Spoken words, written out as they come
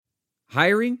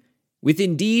Hiring? With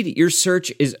Indeed, your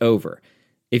search is over.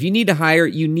 If you need to hire,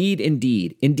 you need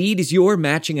Indeed. Indeed is your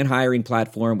matching and hiring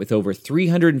platform with over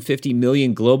 350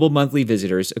 million global monthly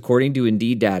visitors, according to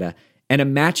Indeed data, and a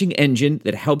matching engine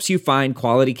that helps you find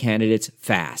quality candidates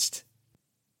fast.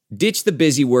 Ditch the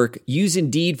busy work. Use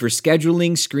Indeed for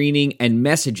scheduling, screening, and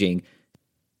messaging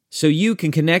so you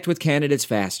can connect with candidates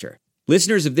faster.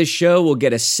 Listeners of this show will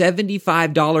get a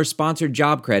 $75 sponsored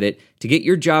job credit to get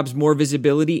your jobs more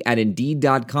visibility at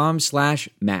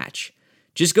Indeed.com/match.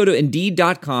 Just go to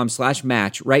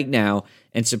Indeed.com/match right now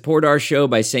and support our show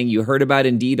by saying you heard about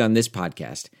Indeed on this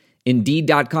podcast.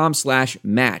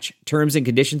 Indeed.com/match. Terms and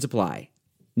conditions apply.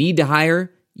 Need to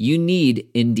hire? You need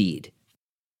Indeed.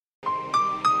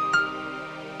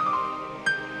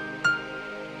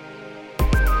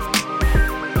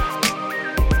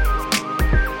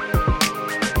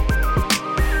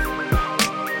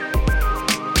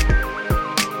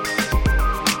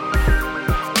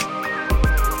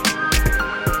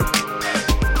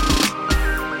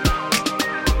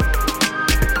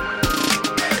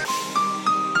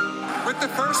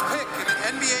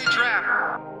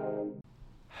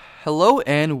 Hello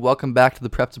and welcome back to the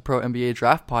Prep to Pro NBA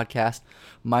Draft Podcast.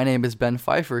 My name is Ben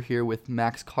Pfeiffer here with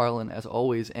Max Carlin as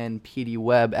always and PD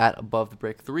Webb at Above the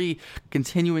Break 3,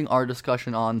 continuing our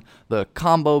discussion on the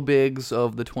combo bigs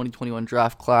of the 2021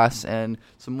 draft class and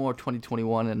some more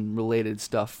 2021 and related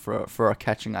stuff for our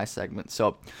Catching Eye segment.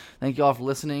 So thank you all for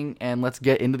listening and let's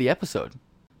get into the episode.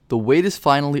 The wait is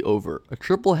finally over. A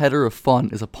triple header of fun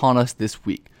is upon us this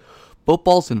week.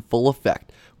 Football's in full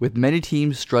effect, with many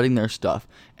teams strutting their stuff,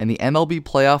 and the MLB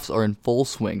playoffs are in full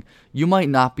swing. You might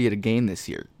not be at a game this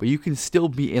year, but you can still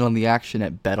be in on the action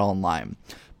at BetOnline.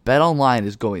 BetOnline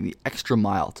is going the extra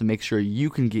mile to make sure you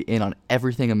can get in on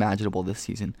everything imaginable this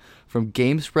season. From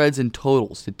game spreads and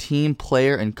totals to team,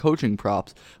 player, and coaching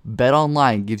props,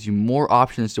 BetOnline gives you more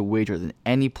options to wager than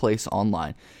any place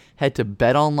online. Head to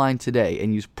BetOnline today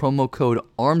and use promo code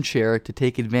ARMCHAIR to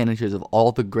take advantages of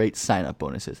all the great sign-up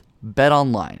bonuses.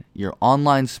 BetOnline, your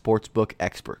online sportsbook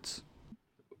experts.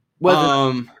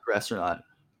 Whether progress or not.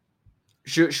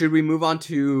 Should we move on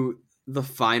to the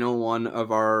final one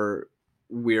of our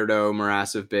weirdo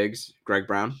morass of bigs, Greg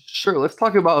Brown? Sure, let's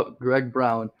talk about Greg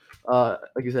Brown.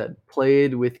 Like you said,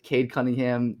 played with Cade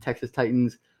Cunningham, Texas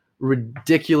Titans,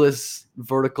 ridiculous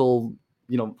vertical,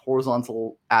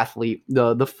 horizontal athlete. He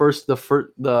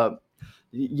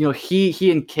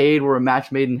and Cade were a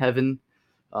match made in heaven.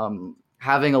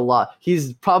 Having a lot.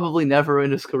 He's probably never in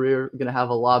his career going to have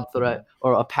a lob threat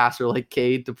or a passer like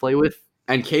Cade to play with.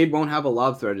 And Cade won't have a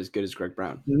lob threat as good as Greg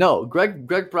Brown. No,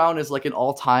 Greg Brown is like an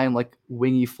all-time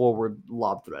wingy forward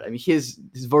lob threat. I mean, his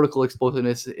vertical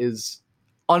explosiveness is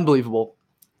unbelievable.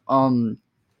 And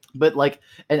that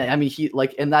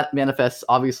manifests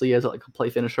obviously as a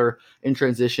play finisher in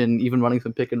transition, even running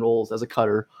some pick and rolls as a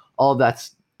cutter. All of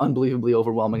that's unbelievably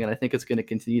overwhelming, and I think it's going to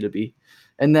continue to be.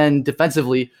 And then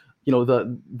defensively,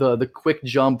 the quick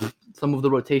jump, some of the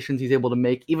rotations he's able to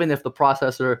make, even if the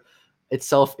processor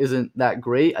itself isn't that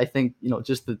great, I think,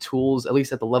 just the tools, at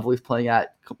least at the level he's playing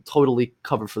at, totally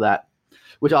covered for that,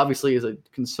 which obviously is a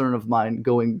concern of mine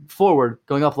going forward,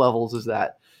 going up levels, is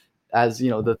that as,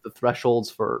 the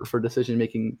thresholds for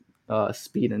decision-making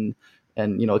speed and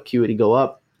acuity go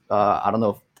up. I don't know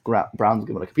if Brown's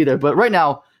going to be there, but right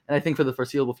now, and I think for the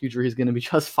foreseeable future, he's going to be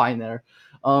just fine there.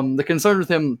 The concerns with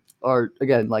him are,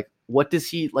 again, what does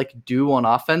he do on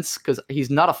offense? Because he's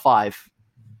not a 5.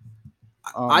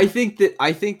 I think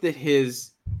that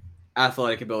his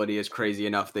athletic ability is crazy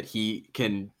enough that he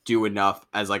can do enough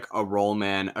as a roll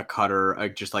man, a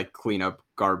cutter, just clean up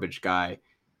garbage guy.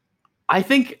 I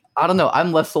don't know.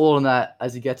 I'm less sold on that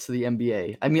as he gets to the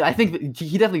NBA. I mean, I think that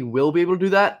he definitely will be able to do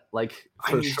that.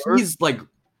 Sure. He's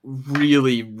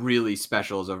really, really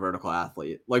special as a vertical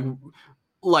athlete. Who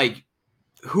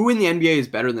in the NBA is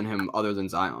better than him other than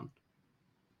Zion?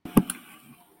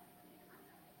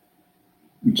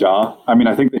 Ja. I mean,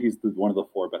 I think that he's one of the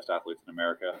 4 best athletes in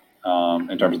America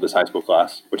in terms of this high school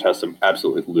class, which has some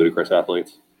absolutely ludicrous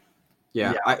athletes.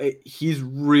 Yeah. He's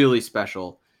really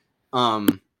special.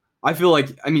 I feel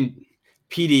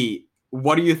PD,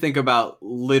 what do you think about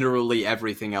literally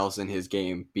everything else in his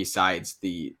game besides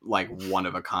the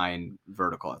one-of-a-kind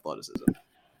vertical athleticism?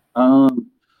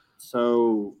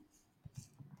 So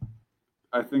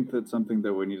I think that something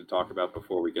that we need to talk about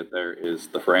before we get there is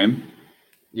the frame.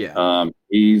 Yeah.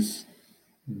 He's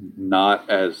not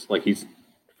as he's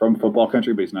from football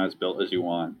country, but he's not as built as you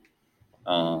want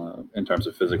in terms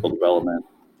of physical development.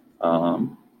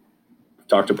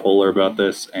 Talked to Polar about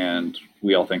this, and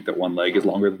we all think that one leg is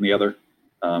longer than the other,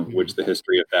 which the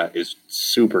history of that is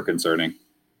super concerning.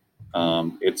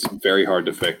 It's very hard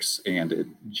to fix, and it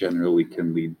generally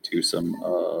can lead to some,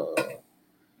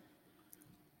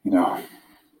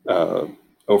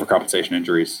 overcompensation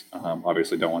injuries.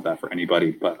 Obviously, don't want that for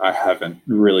anybody, but I haven't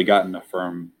really gotten a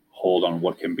firm hold on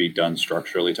what can be done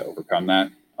structurally to overcome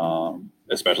that,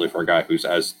 especially for a guy who's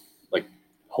as like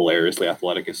hilariously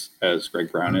athletic as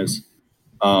Greg Brown is.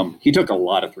 He took a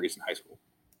lot of threes in high school.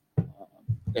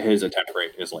 His attempt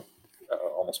rate is like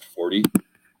almost 40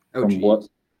 Oh, from geez. what?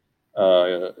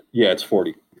 Yeah, it's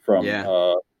 40 from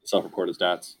Yeah. self-reported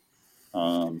stats.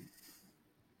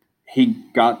 He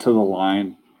got to the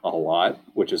line a lot,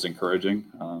 which is encouraging.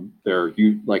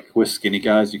 Like with skinny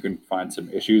guys, you can find some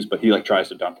issues, but he like tries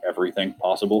to dunk everything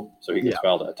possible, so he gets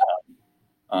fouled a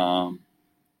ton.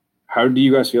 How do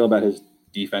you guys feel about his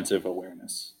defensive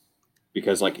awareness?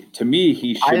 Because like to me,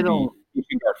 he should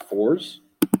guard fours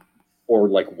or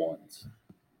like ones.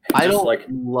 I don't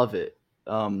love it.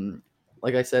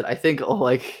 Like I said, I think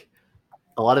like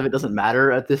a lot of it doesn't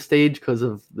matter at this stage because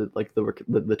of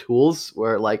the tools.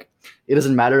 Where like it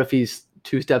doesn't matter if he's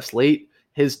 2 steps late.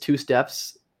 His 2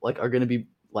 steps like are going to be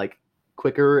like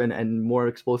quicker and more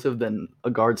explosive than a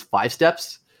guard's 5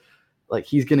 steps. Like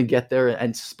he's going to get there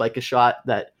and spike a shot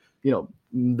that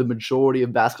the majority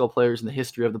of basketball players in the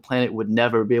history of the planet would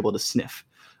never be able to sniff.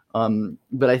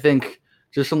 But I think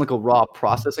just from like a raw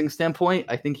processing standpoint,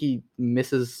 I think he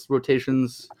misses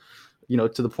rotations,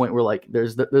 to the point where like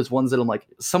there's ones that I'm like,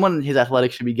 someone his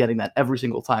athletic should be getting that every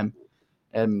single time,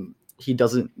 and he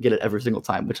doesn't get it every single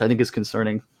time, which I think is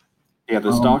concerning. Yeah,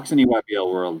 the stocks in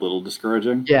EYBL were a little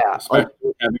discouraging. Yeah, especially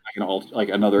having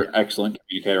another excellent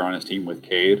communicator on his team with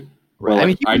Cade. Right. Well, I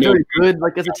mean, he was very good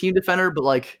like as a team defender, but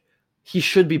like he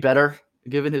should be better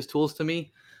given his tools to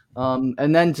me.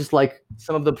 And then just like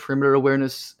some of the perimeter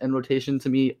awareness and rotation to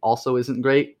me also isn't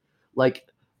great. Like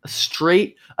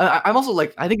straight, I'm also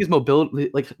like I think his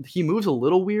mobility, like he moves a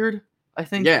little weird. I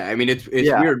think. Yeah, I mean it's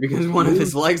weird because one of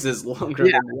his legs is longer.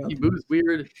 Yeah, he moves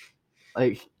weird.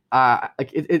 Like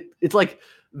it's like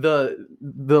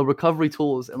the recovery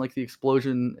tools and like the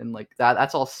explosion and like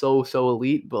that's all so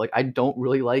elite, but like I don't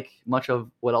really like much of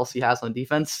what else he has on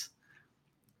defense.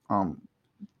 So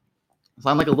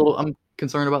I'm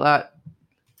concerned about that.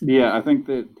 Yeah, I think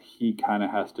that he kind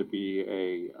of has to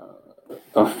be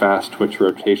a fast twitch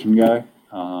rotation guy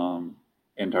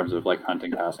in terms of like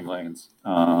hunting passing lanes.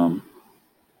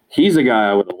 He's a guy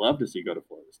I would have loved to see go to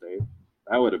Florida State.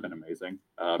 That would have been amazing,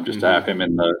 just to have him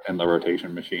in the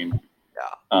rotation machine.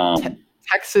 Yeah,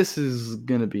 Texas is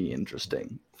gonna be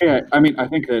interesting. Yeah, I mean, I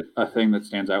think that a thing that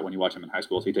stands out when you watch him in high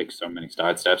school is he takes so many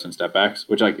side steps and step backs,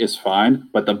 which like is fine,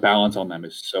 but the balance on them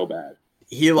is so bad.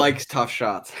 He likes tough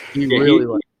shots. He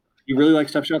really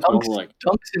likes tough shots.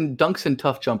 Dunks and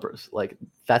tough jumpers. Like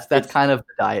that's kind of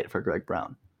the diet for Greg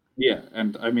Brown. Yeah,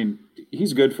 and I mean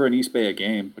he's good for an East Bay a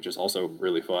game, which is also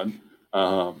really fun.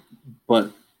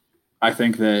 But I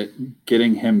think that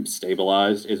getting him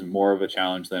stabilized is more of a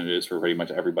challenge than it is for pretty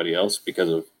much everybody else because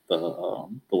of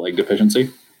the leg deficiency.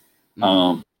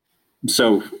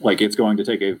 So like it's going to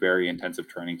take a very intensive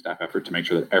training staff effort to make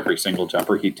sure that every single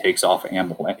jumper he takes off,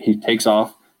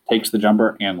 takes the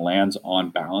jumper and lands on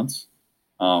balance.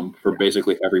 For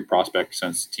basically every prospect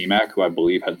since T-Mac, who I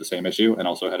believe had the same issue and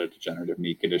also had a degenerative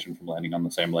knee condition from landing on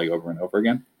the same leg over and over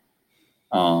again.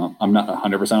 I'm not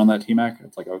 100% on that T-Mac.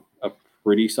 It's like a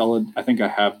pretty solid. I think I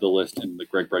have the list in the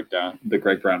Greg Brown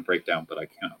breakdown, but I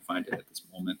cannot find it at this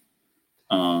moment.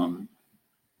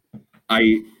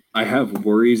 I have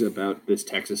worries about this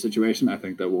Texas situation. I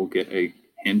think that we'll get a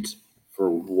hint for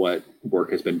what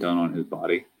work has been done on his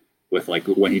body with like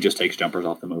when he just takes jumpers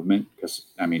off the movement. Because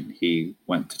I mean, he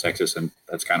went to Texas and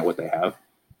that's kind of what they have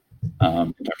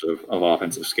in terms of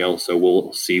offensive skill. So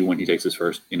we'll see when he takes his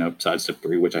first, side step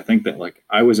 3, which I think that like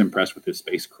I was impressed with his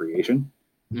space creation.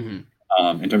 In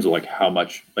terms of like how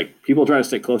much like people try to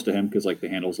stay close to him because like the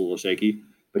handle's a little shaky,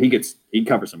 but he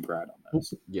covers some ground on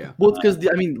those. Yeah. Well, it's because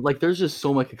I mean, like there's just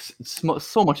so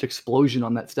much explosion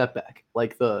on that step back.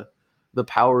 Like the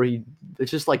power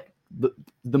it's just like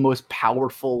the most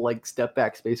powerful like step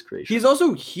back space creation. He's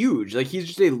also huge. Like he's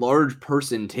just a large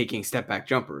person taking step back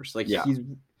jumpers. Like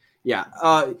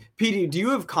PD, do you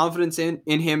have confidence in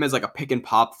him as like a pick and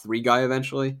pop 3 guy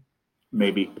eventually?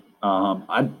 Maybe.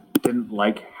 I didn't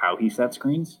like how he set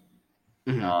screens.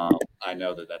 I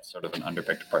know that that's sort of an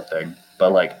underpicked part thing,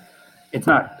 but like it's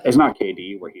not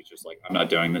KD where he's just like, I'm not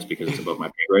doing this because it's above my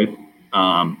pay grade.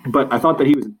 But I thought that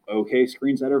he was an okay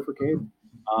screen setter for Cade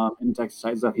in Texas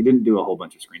side stuff. He didn't do a whole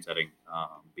bunch of screen setting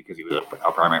because he was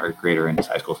a primary creator in his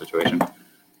high school situation.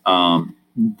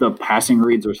 The passing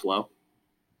reads are slow.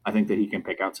 I think that he can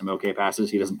pick out some okay passes.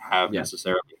 He doesn't have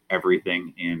necessarily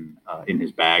everything in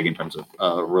his bag in terms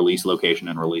of release location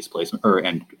and release placement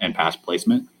and pass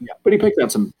placement. Yeah. But he picked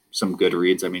out some good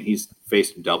reads. I mean, he's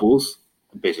faced doubles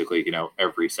basically,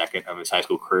 every second of his high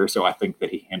school career. So I think that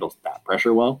he handles that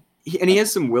pressure well. And he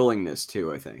has some willingness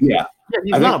too, I think. Yeah.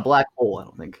 He's not a black hole, I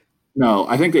don't think. No,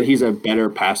 I think that he's a better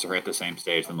passer at the same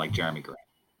stage than like Jeremy Grant.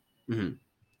 Mm-hmm.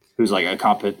 Who's like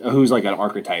an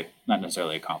archetype, not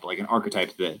necessarily a comp, like an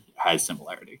archetype that has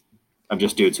similarity of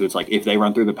just dudes who it's like, if they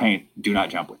run through the paint, do not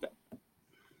jump with it.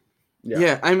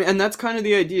 Yeah, I mean, and that's kind of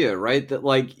the idea, right? That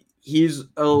like he's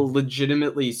a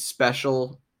legitimately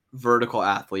special vertical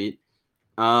athlete.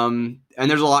 And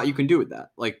there's a lot you can do with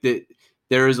that. Like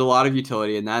there is a lot of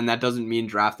utility in that, and that doesn't mean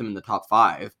draft him in the top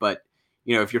 5. But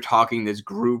if you're talking this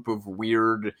group of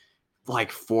weird,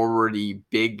 like forwardy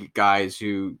big guys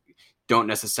who don't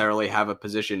necessarily have a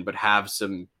position, but have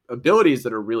some abilities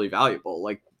that are really valuable,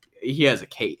 like he has a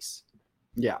case.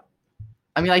 Yeah,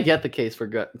 I mean, I get the case for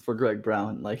Greg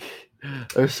Brown. Like,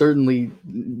 there's certainly,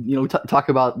 talk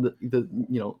about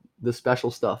the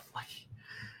special stuff. Like,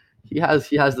 he has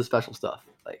the special stuff.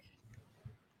 Like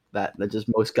that just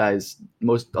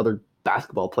most other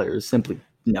basketball players simply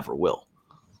never will.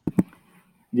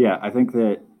 Yeah, I think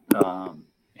that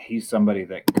he's somebody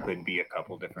that could be a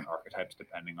couple different archetypes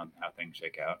depending on how things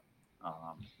shake out.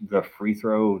 The free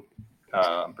throw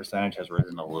percentage has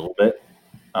risen a little bit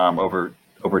over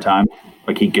time.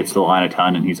 Like, he gets to the line a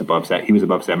ton, and he was above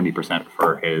 70%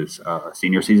 for his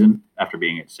senior season after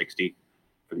being at 60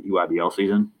 for the EYBL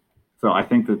season. So I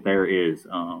think that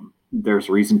there's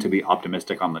reason to be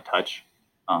optimistic on the touch.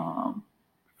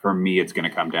 For me, it's going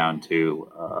to come down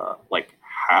to like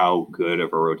how good of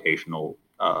a rotational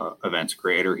events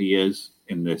creator he is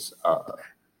in this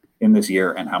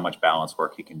year, and how much balance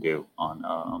work he can do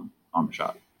on the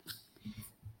shot.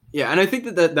 Yeah, and I think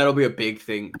that'll be a big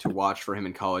thing to watch for him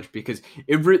in college, because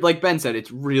like Ben said, it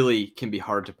really can be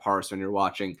hard to parse when you're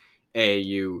watching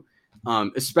AAU,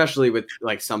 especially with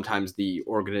like sometimes the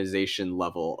organization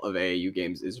level of AAU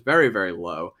games is very, very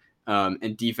low,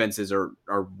 and defenses are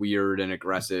weird and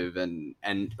aggressive,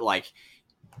 and like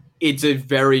it's a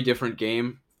very different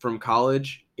game from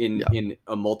college in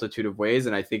a multitude of ways,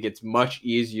 and I think it's much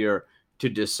easier to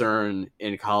discern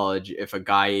in college if a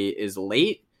guy is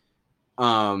late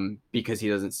because he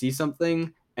doesn't see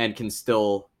something and can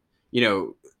still,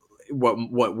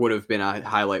 what would have been a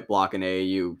highlight block in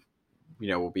AAU,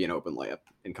 will be an open layup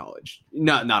in college.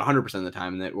 Not 100% of the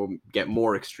time, and that will get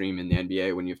more extreme in the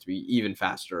NBA when you have to be even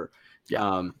faster.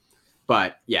 Yeah.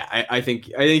 But yeah, I think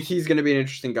he's going to be an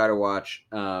interesting guy to watch.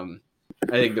 I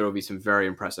think there will be some very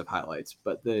impressive highlights.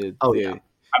 But I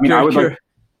mean,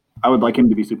 I would like him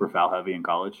to be super foul heavy in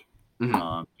college,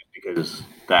 mm-hmm. Because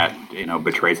that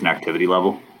betrays an activity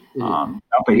level. Mm-hmm.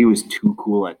 Not that he was too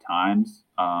cool at times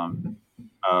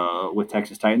with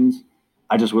Texas Titans.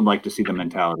 I just would like to see the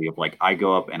mentality of like, I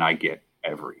go up and I get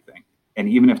everything, and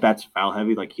even if that's foul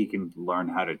heavy, like he can learn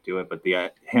how to do it. But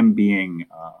him being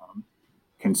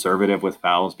conservative with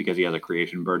fouls because he has a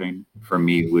creation burden, for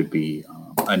me would be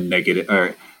a negative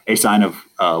or a sign of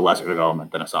lesser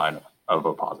development than a sign of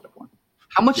a positive one.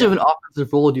 How much of an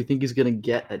offensive role do you think he's going to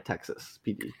get at Texas,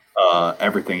 PD?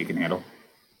 Everything he can handle.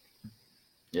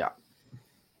 Yeah.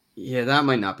 Yeah, that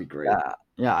might not be great.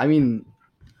 Yeah. I mean,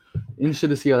 interested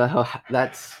to see how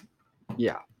that's.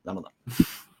 Yeah, I don't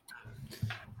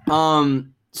know.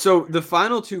 So the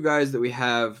final two guys that we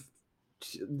have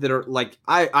that are like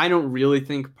I don't really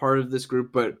think part of this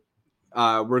group, but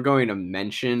we're going to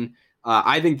mention.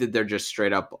 I think that they're just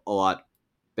straight up a lot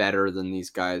better than these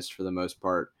guys for the most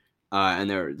part. And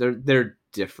they're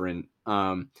different.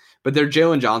 But they're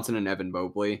Jalen Johnson and Evan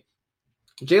Mobley.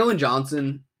 Jalen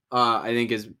Johnson, I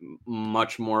think, is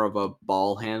much more of a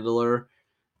ball handler.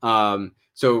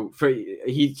 So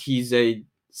he's a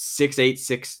 6'8",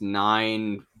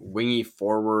 6'9", wingy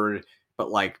forward, but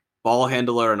like ball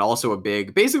handler and also a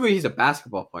big. Basically, he's a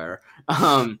basketball player.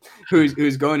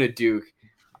 Who's going to Duke.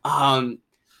 Total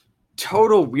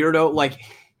weirdo. Like,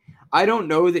 I don't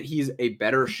know that he's a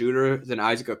better shooter than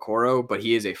Isaac Okoro, but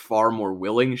he is a far more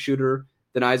willing shooter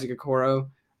than Isaac Okoro.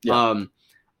 Yeah.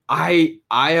 I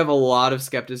have a lot of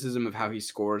skepticism of how he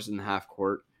scores in the half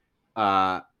court.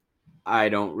 I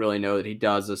don't really know that he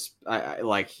does this.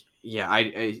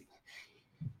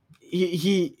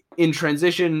 He in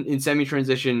transition, in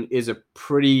semi-transition, is a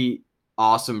pretty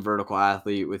awesome vertical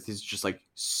athlete with his just like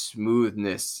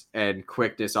smoothness and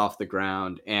quickness off the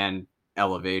ground and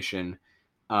elevation.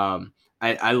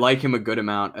 I like him a good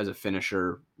amount as a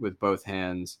finisher with both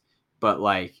hands, but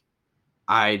like,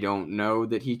 I don't know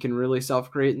that he can really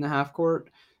self-create in the half court.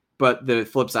 but the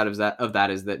flip side of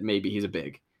that is that maybe he's a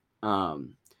big.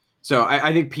 So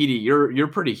I think PD, you're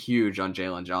pretty huge on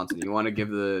Jalen Johnson. You want to give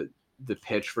the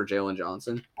pitch for Jalen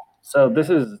Johnson? So this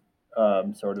is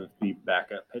sort of the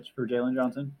backup pitch for Jalen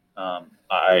Johnson.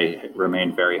 I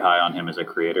remain very high on him as a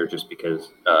creator, just because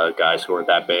guys who are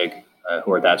that big,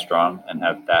 who are that strong, and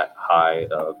have that high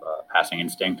of passing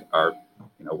instinct are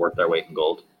worth their weight in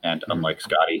gold. And unlike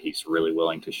Scotty, he's really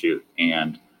willing to shoot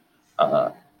and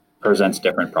presents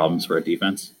different problems for a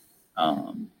defense.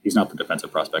 He's not the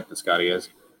defensive prospect that Scotty is,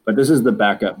 but this is the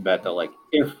backup bet that, like,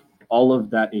 if all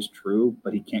of that is true,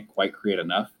 but he can't quite create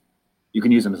enough, you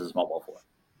can use him as a small ball four.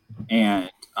 And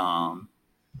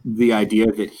the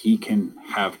idea that he can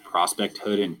have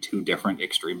prospecthood in two different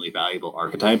extremely valuable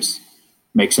archetypes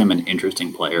makes him an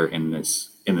interesting player in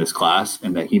this class,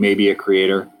 and that he may be a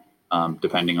creator,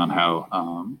 depending on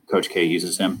how Coach K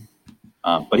uses him.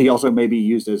 But he also may be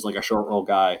used as like a short roll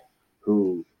guy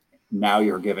who now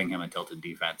you're giving him a tilted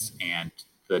defense, and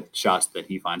the shots that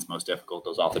he finds most difficult,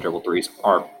 those off the dribble threes,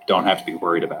 don't have to be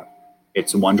worried about.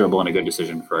 It's one dribble and a good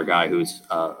decision for a guy who's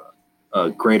a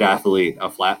great athlete,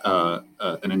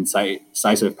 an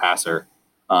incisive passer,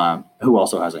 who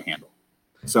also has a handle.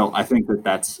 So I think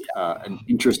that's an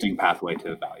interesting pathway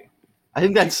to value. I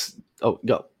think that's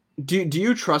go. Do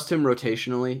you trust him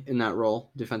rotationally in that role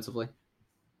defensively?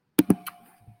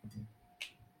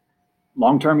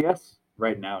 Long term, yes.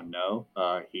 Right now, no.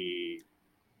 He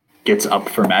gets up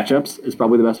for matchups is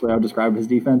probably the best way I would describe his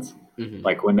defense. Mm-hmm.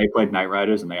 Like when they played Knight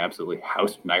Riders and they absolutely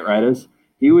housed Knight Riders,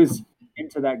 he was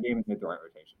into that game and hit the right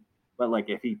rotation. But like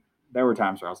there were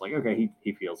times where I was like, okay,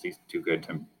 he feels he's too good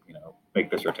to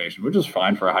make this rotation, which is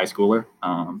fine for a high schooler.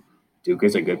 Duke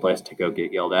is a good place to go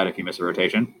get yelled at if you miss a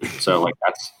rotation. So like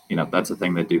that's the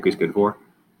thing that Duke is good for.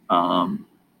 But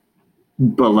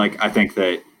like I think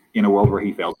that in a world where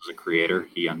he fails as a creator,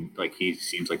 he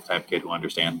seems like the type of kid who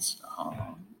understands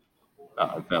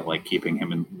that like keeping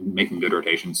him and making good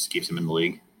rotations keeps him in the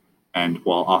league. And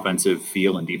while offensive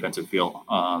feel and defensive feel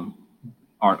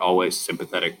aren't always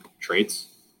sympathetic traits,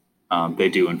 they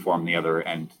do inform the other,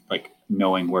 and like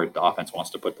knowing where the offense wants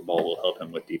to put the ball will help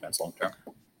him with defense long term.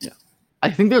 Yeah, I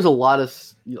think there's a lot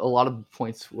of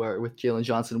points where with Jalen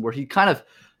Johnson where he kind of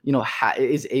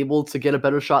is able to get a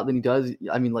better shot than he does.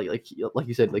 I mean, like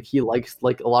you said, like he likes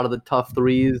like a lot of the tough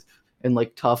threes and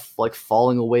like tough like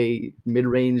falling away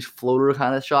mid-range floater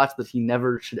kind of shots that he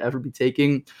never should ever be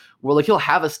taking. Where like he'll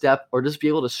have a step or just be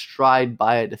able to stride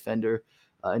by a defender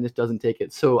and just doesn't take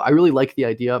it. So I really like the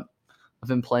idea of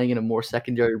him playing in a more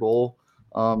secondary role,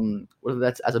 whether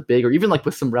that's as a big or even like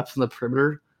with some reps on the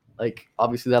perimeter. Like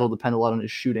obviously that'll depend a lot on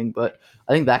his shooting, but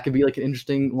I think that could be like an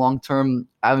interesting long-term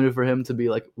avenue for him to be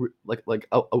like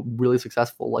a really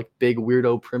successful like big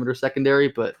weirdo perimeter secondary.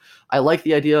 But I like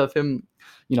the idea of him,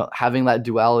 having that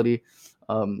duality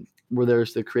where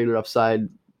there's the creator upside.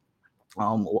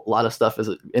 A lot of stuff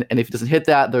and if he doesn't hit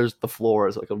that, there's the floor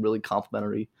is like a really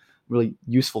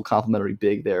useful complementary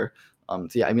big there. So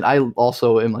yeah, I mean, I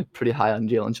also am like pretty high on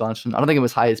Jalen Johnson. I don't think I'm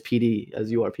as high as PD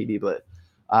as you are, PD, but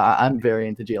I'm very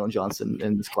into Jalen Johnson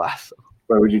in this class. So.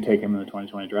 Where would you take him in the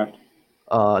 2020 draft?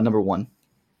 Number 1.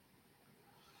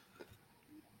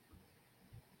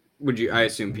 I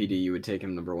assume PD, you would take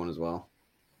him number 1 as well?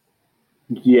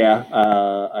 Yeah.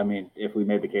 I mean, if we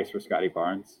made the case for Scotty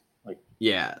Barnes,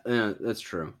 yeah, that's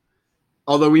true.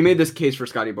 Although we made this case for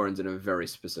Scotty Barnes in a very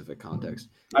specific context.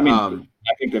 I mean,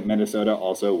 I think that Minnesota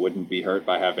also wouldn't be hurt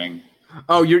by having.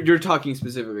 Oh, you're talking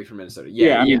specifically for Minnesota.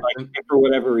 Yeah, I mean, like, if for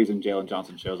whatever reason Jalen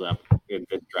Johnson shows up in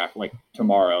this draft, like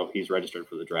tomorrow, he's registered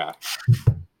for the draft.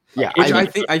 Yeah,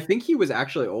 I think he was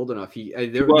actually old enough.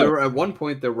 There were at one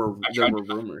point there were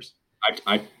rumors.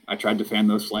 I tried to fan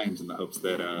those flames in the hopes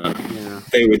that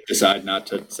they would decide not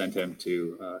to send him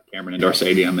to Cameron Indoor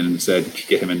Stadium and instead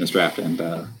get him in this draft. And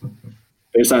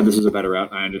they decided this was a better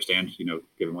route. I understand,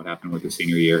 given what happened with his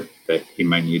senior year, that he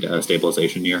might need a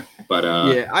stabilization year. But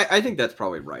I think that's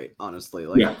probably right. Honestly,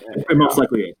 most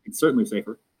likely is. It's certainly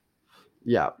safer.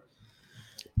 Yeah.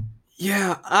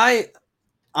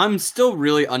 I'm still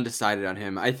really undecided on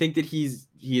him. I think that he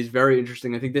is very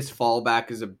interesting. I think this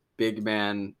fallback as a big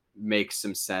man makes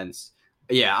some sense.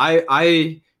 Yeah,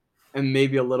 I am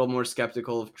maybe a little more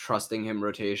skeptical of trusting him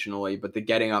rotationally, but the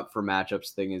getting up for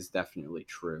matchups thing is definitely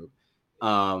true.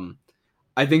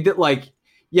 I think that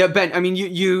Ben, I mean,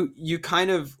 you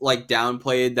kind of like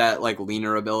downplayed that like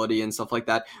leaner ability and stuff like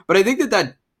that, but I think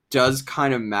that does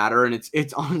kind of matter, and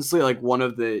it's honestly like one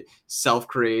of the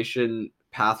self-creation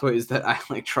pathways that I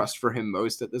like trust for him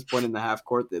most at this point in the half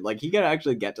court. That like he can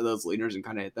actually get to those leaners and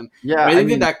kind of hit them. Yeah, but I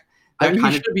think that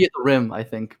he should be at the rim, I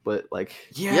think, but like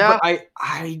but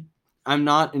I I'm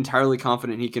not entirely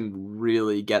confident he can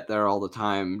really get there all the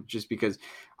time, just because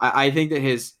I think that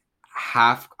his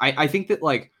I think that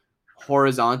like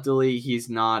horizontally he's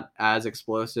not as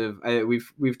explosive.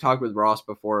 We've talked with Ross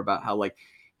before about how like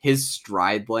his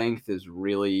stride length is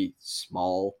really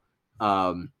small.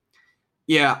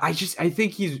 Yeah, I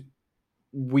think he's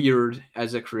weird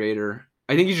as a creator.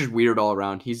 I think he's just weird all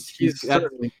around. He's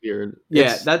certainly weird. yeah,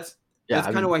 It's- that's yeah,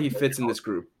 kind of why he fits in this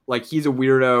group. Like he's a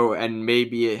weirdo and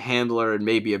maybe a handler and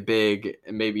maybe a big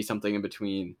and maybe something in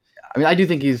between. I mean, I do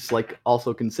think he's like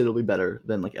also considerably better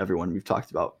than like everyone we've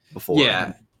talked about before.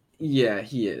 Yeah,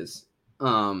 he is.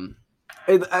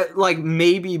 Like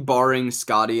maybe barring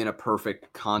Scotty in a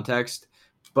perfect context,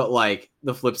 but like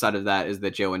the flip side of that is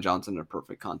that Jalen Johnson in a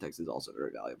perfect context is also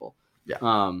very valuable.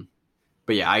 Yeah.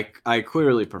 But yeah, I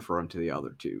clearly prefer him to the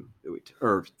other two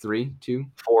or three, two,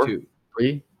 Four? two.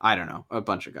 3. I don't know, a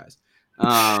bunch of guys.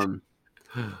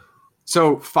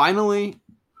 So finally,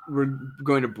 we're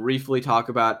going to briefly talk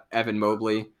about Evan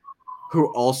Mobley,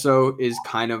 who also is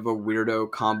kind of a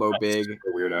weirdo combo big.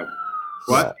 Super weirdo.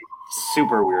 What?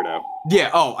 Super weirdo. Yeah.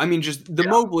 Oh, I mean, just the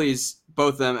Mobleys,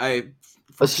 both of them.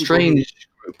 A strange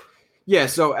group. Yeah.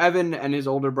 So Evan and his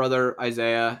older brother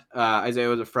Isaiah. Isaiah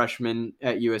was a freshman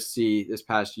at USC this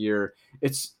past year.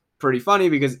 It's pretty funny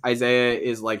because Isaiah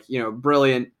is like,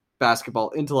 brilliant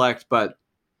basketball intellect, but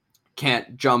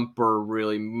can't jump or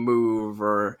really move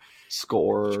or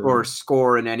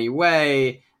score in any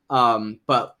way.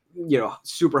 But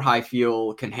super high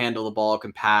feel, can handle the ball,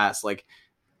 can pass, like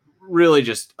really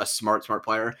just a smart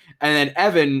player. And then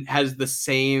Evan has the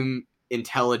same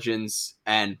intelligence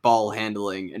and ball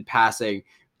handling and passing,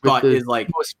 but is like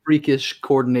most freakish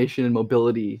coordination and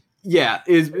mobility. Yeah,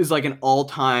 is like an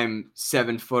all-time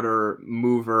 7-footer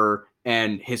mover,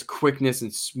 and his quickness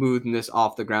and smoothness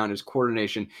off the ground, his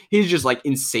coordination, he's just like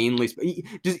insanely.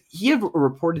 Does he have a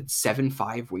reported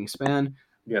 7'5" wingspan?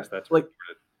 Yes, that's like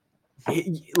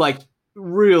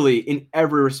really in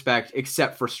every respect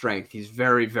except for strength. He's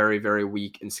very, very, very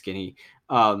weak and skinny.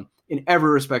 In every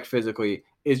respect, physically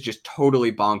is just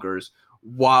totally bonkers,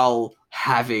 while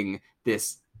having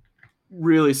this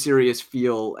really serious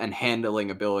feel and handling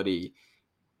ability.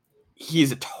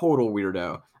 He's a total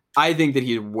weirdo. I think that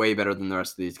he's way better than the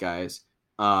rest of these guys.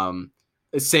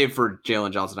 Save for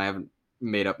Jalen Johnson. I haven't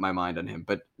made up my mind on him,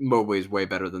 but Mobley is way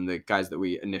better than the guys that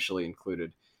we initially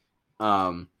included.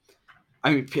 I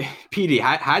mean, PD,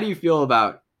 how do you feel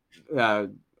about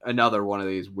another one of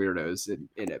these weirdos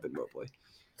in Evan Mobley?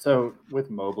 So with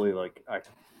Mobley, like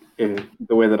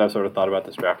the way that I've sort of thought about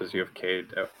this draft is you have Cade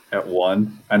at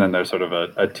 1, and then there's sort of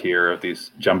a tier of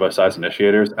these jumbo size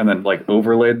initiators, and then like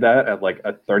overlaid that at like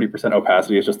a 30%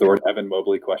 opacity is just the word Evan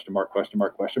Mobley ?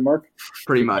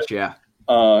 Pretty much, yeah.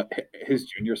 His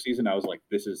junior season, I was like,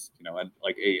 this is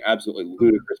like a absolutely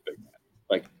ludicrous big man.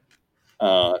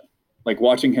 Like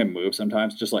watching him move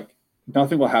sometimes, just like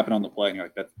nothing will happen on the play, and you're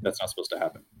like, that's not supposed to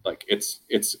happen. Like it's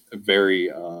a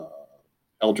very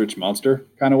Eldritch Monster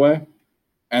kind of way.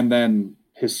 And then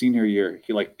his senior year,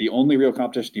 he like the only real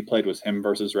competition he played was him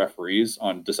versus referees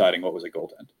on deciding what was a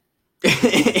goaltend.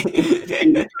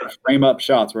 Frame up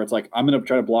shots where it's like, I'm going to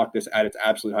try to block this at its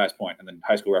absolute highest point, and then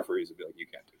high school referees would be like, you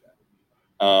can't do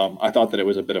that. I thought that it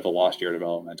was a bit of a lost year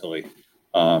developmentally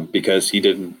because he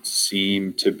didn't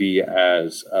seem to be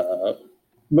as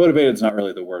motivated. Is not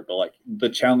really the word, but like the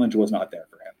challenge was not there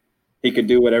for him. He could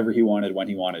do whatever he wanted when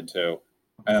he wanted to.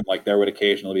 And like there would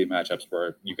occasionally be matchups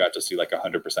where you got to see like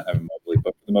 100% Evan Mobley,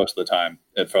 but for the most of the time,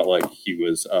 it felt like he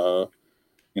was,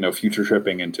 future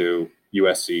tripping into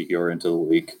USC or into the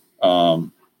league.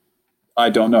 I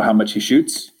don't know how much he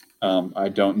shoots. I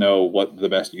don't know what the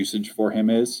best usage for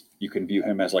him is. You can view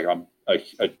him as like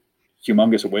a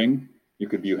humongous wing. You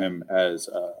could view him as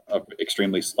a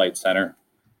extremely slight center.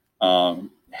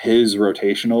 His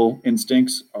rotational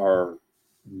instincts are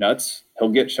nuts. He'll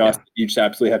get shots that you just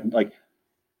absolutely have like.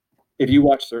 If you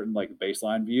watch certain like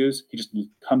baseline views, he just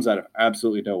comes out of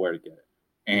absolutely nowhere to get it,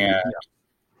 and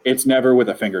it's never with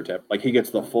a fingertip. Like he gets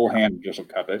the full hand and just will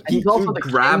cup it. And he's also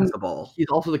grabs the ball. He's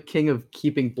also the king of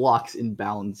keeping blocks in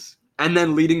bounds and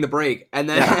then leading the break, and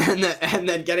then and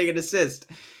then getting an assist.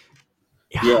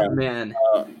 Yeah, man.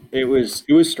 It was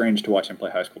strange to watch him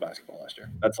play high school basketball last year.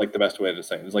 That's like the best way to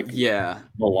say it. It was like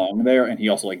belong there, and he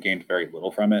also like gained very little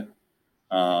from it.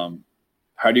 How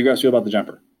do you guys feel about the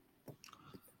jumper?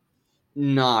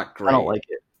 Not great. I don't like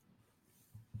it.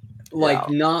 Like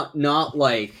not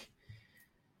like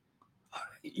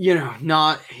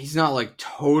he's not like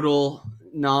total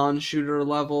non-shooter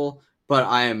level, but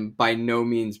I am by no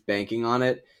means banking on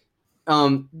it.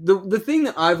 The thing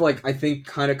that I've I think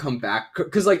kind of come back,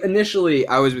 because initially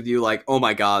I was with you oh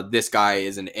my god, this guy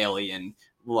is an alien,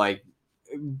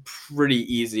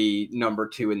 pretty easy number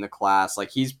 2 in the class,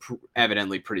 he's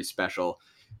evidently pretty special.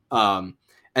 And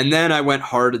then I went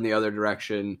hard in the other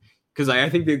direction because I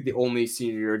think the only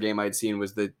senior year game I'd seen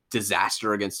was the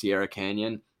disaster against Sierra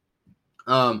Canyon.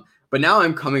 But now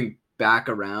I'm coming back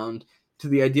around to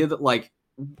the idea that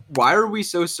why are we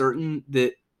so certain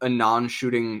that a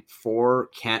non-shooting 4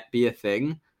 can't be a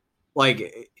thing?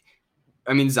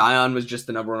 Zion was just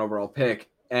the number 1 overall pick,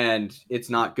 and it's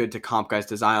not good to comp guys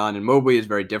to Zion, and Mobley is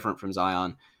very different from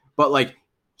Zion, but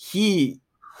he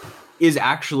is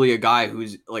actually a guy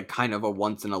who's kind of a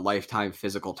once in a lifetime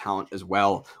physical talent as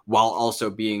well, while also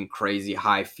being crazy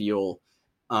high feel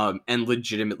and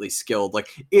legitimately skilled.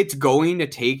 It's going to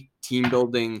take team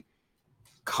building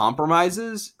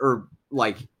compromises or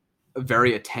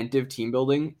very attentive team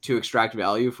building to extract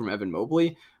value from Evan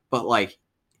Mobley, but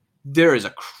there is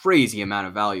a crazy amount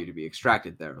of value to be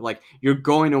extracted there. You're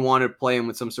going to want to play him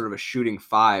with some sort of a shooting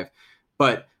 5,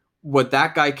 but what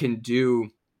that guy can do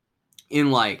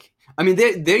in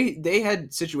they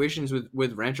had situations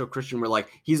with Rancho Christian where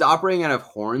he's operating out of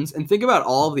horns, and think about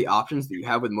all of the options that you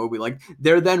have with Mobley.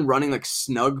 They're then running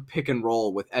snug pick and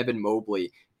roll with Evan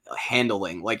Mobley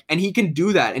handling, and he can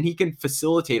do that, and he can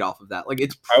facilitate off of that.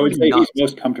 It's I would say nuts. He's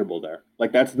most comfortable there.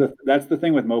 That's the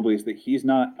thing with Mobley, is that he's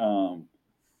not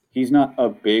a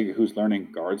big who's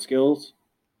learning guard skills.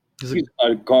 He's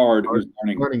a guard who's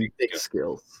learning big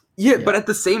skills. Yeah, but at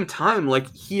the same time,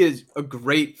 he is a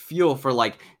great feel for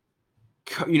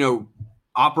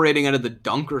operating out of the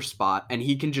dunker spot, and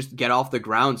he can just get off the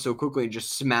ground so quickly and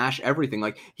just smash everything.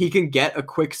 He can get a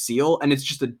quick seal, and it's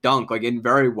just a dunk, in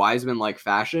very Wiseman-like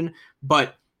fashion,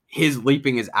 but his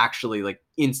leaping is actually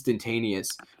instantaneous.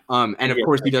 And of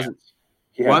course he doesn't.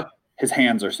 His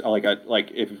hands are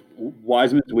if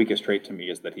Wiseman's weakest trait to me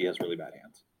is that he has really bad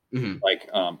hands.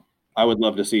 Mm-hmm. I would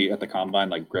love to see at the combine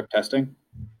grip testing,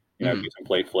 do some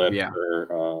plate flip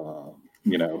or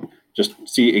just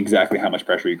see exactly how much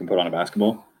pressure you can put on a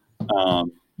basketball.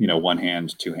 One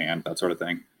hand, two hand, that sort of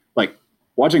thing.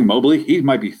 Watching Mobley, he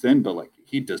might be thin, but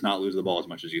he does not lose the ball as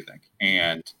much as you think.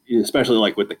 And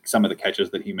especially with some of the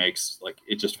catches that he makes,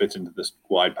 it just fits into this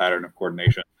wide pattern of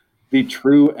coordination. The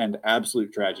true and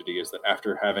absolute tragedy is that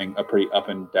after having a pretty up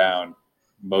and down,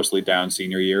 mostly down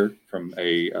senior year from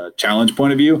a challenge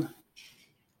point of view,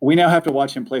 we now have to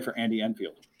watch him play for Andy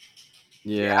Enfield.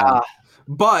 Yeah.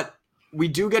 But we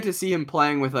do get to see him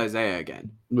playing with Isaiah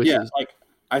again.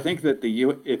 I think that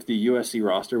if the USC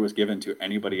roster was given to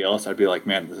anybody else, I'd be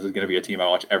man, this is going to be a team I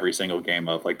watch every single game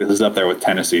of. This is up there with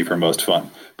Tennessee for most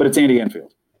fun. But it's Andy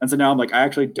Enfield. And so now I'm I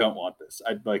actually don't want this.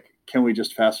 Can we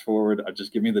just fast forward?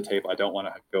 Just give me the tape. I don't want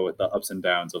to go with the ups and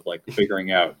downs of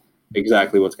figuring out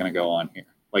exactly what's going to go on here.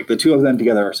 The two of them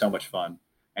together are so much fun.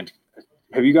 And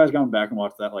have you guys gone back and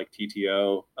watched that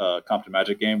TTO Compton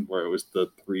Magic game where it was the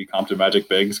 3 Compton Magic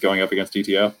bigs going up against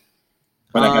TTO?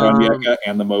 When they had Onyeka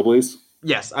and the Mobleys?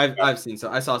 Yes, I've seen so.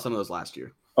 I saw some of those last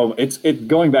year. Oh, it's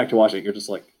going back to watch it. You're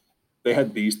just they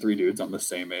had these 3 dudes on the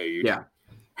same AAU. Yeah.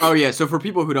 Oh yeah. So for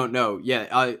people who don't know,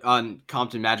 on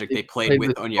Compton Magic they played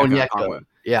with Onyeka Okongwu.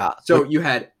 Yeah. So you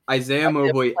had Isaiah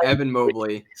Mobley, Evan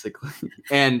Mobley, basically,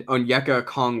 and Onyeka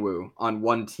Okongwu on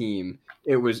one team.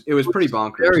 It was pretty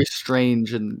bonkers. Very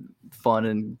strange and fun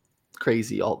and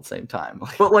crazy all at the same time.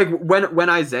 But when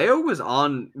Isaiah was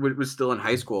still in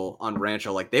high school on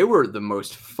Rancho, they were the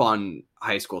most fun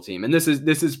high school team. And this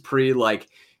is pre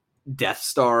Death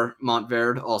Star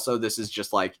Montverde. Also, this is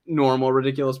just normal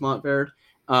ridiculous Montverde.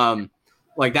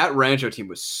 That Rancho team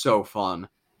was so fun.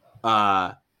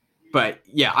 But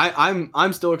yeah,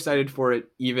 I'm still excited for it,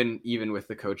 even with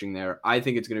the coaching there. I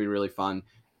think it's gonna be really fun.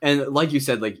 And like you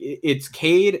said, it's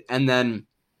Cade and then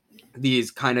these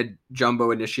kind of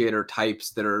jumbo initiator types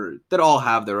that all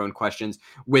have their own questions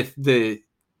with the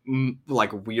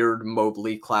weird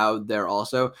Mobley cloud there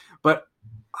also. But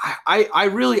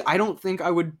I don't think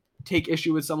I would take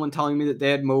issue with someone telling me that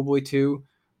they had Mobley too.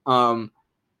 There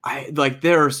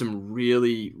are some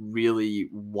really, really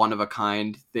one of a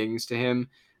kind things to him.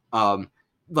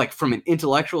 From an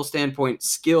intellectual standpoint,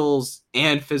 skills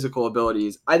and physical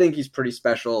abilities, I think he's pretty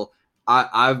special.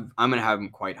 I'm gonna have him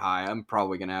quite high. I'm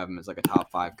probably gonna have him as a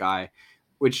top 5 guy,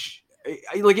 which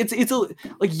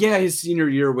his senior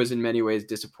year was in many ways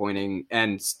disappointing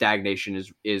and stagnation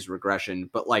is regression.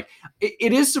 But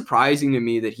it is surprising to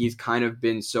me that he's kind of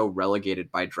been so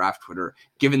relegated by draft Twitter,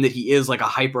 given that he is a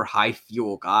hyper high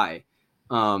fuel guy.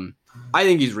 I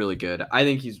think he's really good. I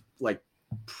think he's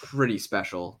pretty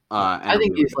special. I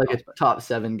think he's a top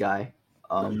 7 guy.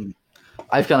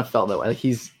 I've kind of felt that way.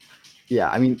 Yeah,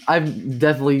 I mean, I've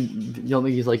definitely don't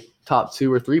think he's like top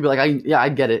 2 or 3, but like I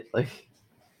get it. Like,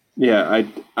 Yeah,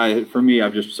 for me,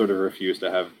 I've just sort of refused to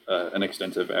have an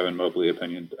extensive Evan Mobley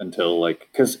opinion until like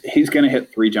because he's going to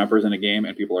hit 3 jumpers in a game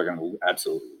and people are going to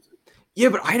absolutely lose it. Yeah,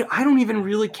 but I don't even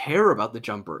really care about the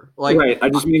jumper. Like, Right, I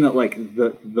just mean that like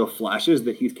the flashes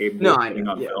that he's capable No, of I putting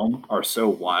know, on yeah. film are so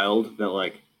wild that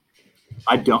like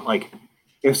I don't like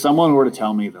if someone were to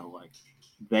tell me that like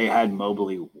they had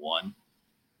Mobley 1,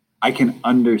 I can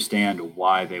understand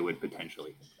why they would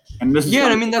potentially. And this is yeah, and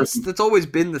I coming mean from- that's always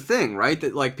been the thing, right?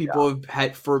 That like people have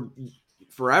had for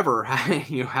forever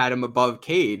had him above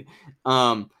Cade.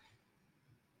 And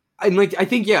like I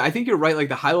think you're right. Like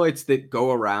the highlights that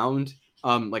go around,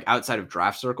 like outside of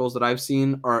draft circles that I've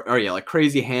seen are yeah, like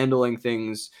crazy handling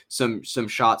things, some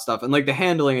shot stuff, and like the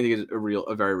handling I think is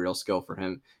a very real skill for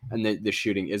him, and the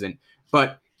shooting isn't.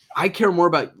 But I care more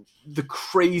about the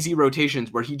crazy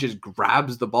rotations where he just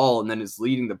grabs the ball and then is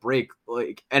leading the break,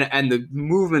 like and the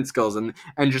movement skills and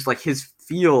just like his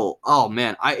feel. Oh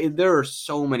man, there are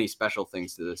so many special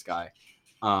things to this guy.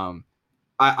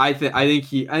 I think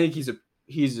he's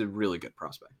a really good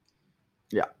prospect.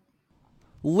 yeah.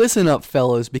 Listen up,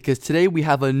 fellas, because today we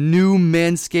have a new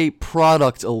Manscaped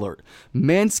product alert.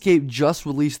 Manscaped just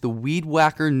released the Weed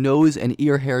Whacker nose and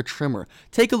ear hair trimmer.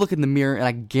 Take a look in the mirror and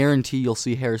I guarantee you'll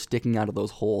see hair sticking out of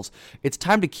those holes. It's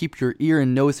time to keep your ear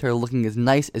and nose hair looking as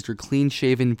nice as your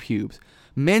clean-shaven pubes.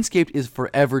 Manscaped is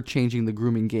forever changing the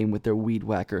grooming game with their Weed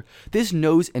Whacker. This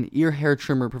nose and ear hair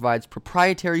trimmer provides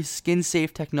proprietary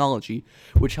skin-safe technology,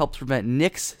 which helps prevent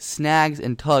nicks, snags,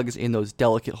 and tugs in those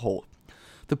delicate holes.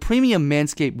 The premium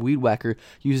Manscaped Weed Whacker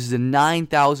uses a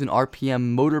 9,000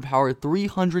 RPM motor-powered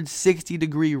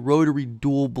 360-degree rotary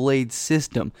dual-blade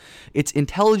system. Its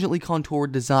intelligently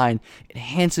contoured design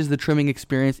enhances the trimming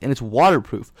experience, and it's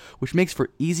waterproof, which makes for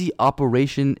easy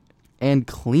operation and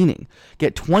cleaning.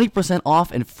 Get 20%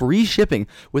 off and free shipping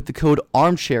with the code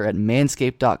armchair at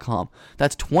manscaped.com.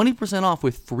 That's 20% off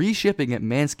with free shipping at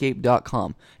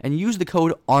manscaped.com. And use the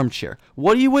code armchair.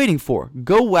 What are you waiting for?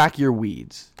 Go whack your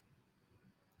weeds.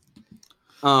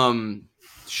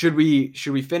 Should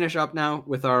we finish up now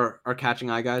with our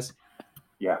catching eye guys?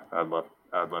 Yeah, I'd love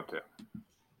to.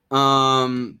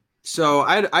 So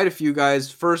I had a few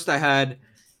guys. First, I had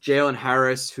Jalen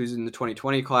Harris, who's in the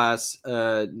 2020 class,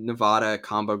 Nevada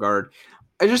combo guard.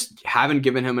 I just haven't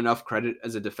given him enough credit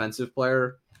as a defensive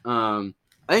player. I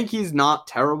think he's not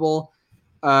terrible.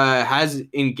 Has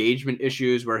engagement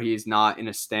issues where he's not in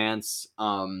a stance.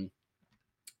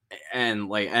 And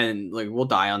will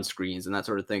die on screens and that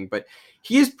sort of thing. But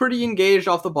he is pretty engaged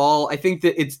off the ball. I think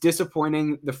that it's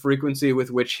disappointing the frequency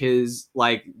with which his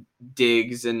like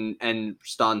digs and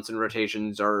stunts and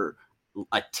rotations are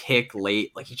a tick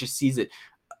late. Like he just sees it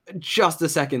just a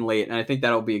second late, and I think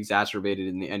that'll be exacerbated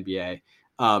in the NBA.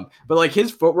 But like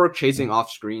his footwork chasing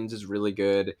off screens is really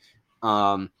good.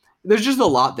 There's just a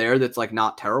lot there that's like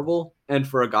not terrible. And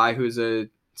for a guy who's a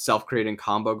self-creating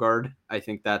combo guard, I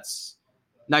think that's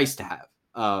nice to have,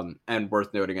 and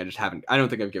worth noting. I don't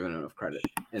think I've given enough credit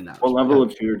in that. What level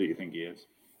of shooter do you think he is?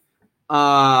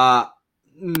 Not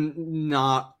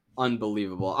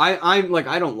unbelievable. I'm like,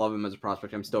 I don't love him as a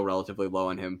prospect. I'm still relatively low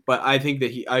on him, but I think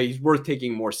that he's worth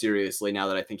taking more seriously now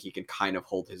that I think he can kind of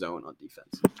hold his own on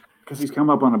defense. Because he's come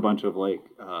up on a bunch of like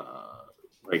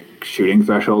shooting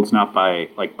thresholds, not by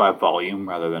volume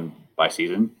rather than by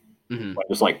season. Mm-hmm. But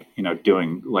just like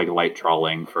doing like light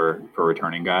trawling for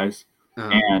returning guys. Uh-huh.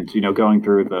 And going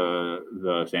through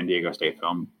the San Diego State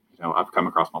film, I've come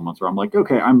across moments where I'm like,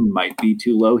 okay, I might be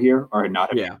too low here, or not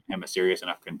have given him a serious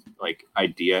enough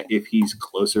idea. If he's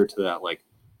closer to that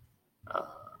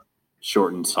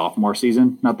shortened sophomore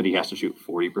season, not that he has to shoot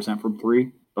 40% from 3,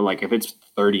 but like if it's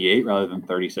 38 rather than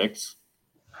 36,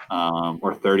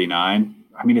 or 39,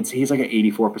 I mean he's like an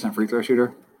 84% free throw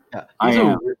shooter. Yeah,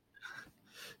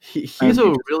 he's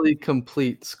a really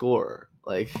complete scorer.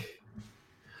 Like.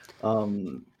 I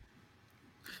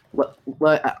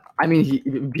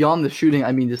mean, beyond the shooting,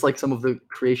 I mean, just like some of the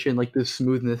creation, like the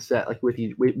smoothness that, like with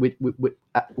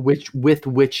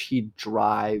which he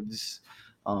drives,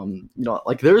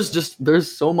 like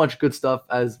there's so much good stuff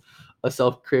as a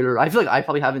self creator. I feel like I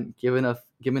probably haven't given him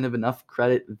enough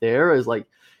credit there. As like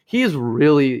he is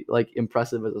really like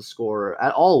impressive as a scorer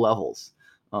at all levels,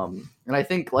 and I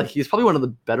think like he's probably one of the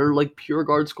better like pure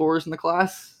guard scorers in the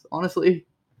class, honestly.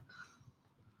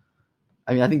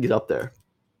 I mean, I think he's up there.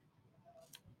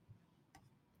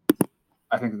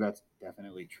 I think that's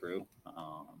definitely true.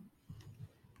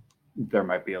 There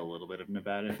might be a little bit of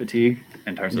Nevada fatigue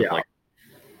in terms of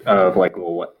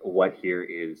what here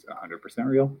is 100%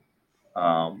 real.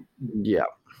 Yeah.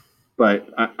 but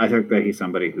I think that he's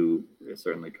somebody who is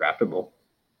certainly draftable,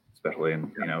 especially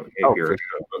in Oh, if you're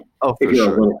for Oh, if for you're a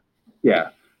sure. little yeah.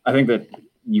 I think that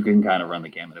you can kind of run the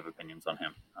gamut of opinions on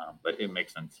him, but it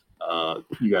makes sense.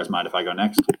 You guys mind if I go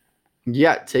next?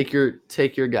 Yeah, take your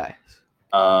guy.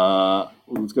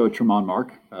 Let's go with Tremont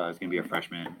Mark. He's going to be a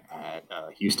freshman at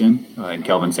Houston, and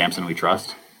Kelvin Sampson we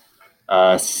trust.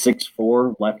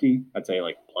 6'4" lefty. I'd say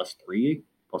like +3,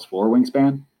 +4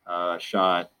 wingspan.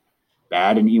 Shot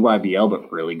bad in EYBL,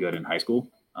 but really good in high school.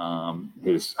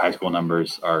 His high school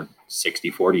numbers are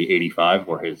 60, 40, 85,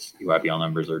 where his EYBL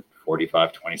numbers are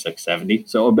 45, 26, 70.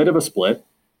 So a bit of a split.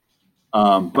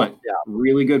 But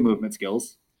really good movement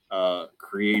skills,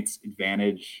 creates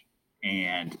advantage,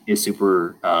 and is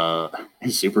super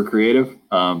creative.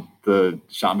 The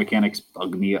shot mechanics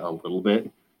bug me a little bit.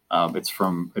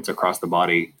 It's across the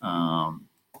body on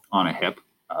a hip.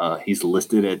 He's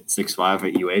listed at 6'5"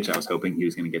 at UH. I was hoping he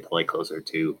was going to get to like closer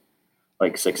to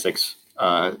like 6'6",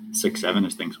 6'7"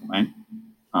 as things went,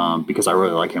 because I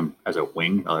really like him as a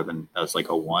wing other than as like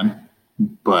a one.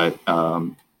 But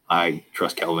I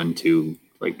trust Kelvin to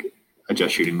like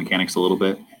adjust shooting mechanics a little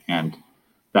bit, and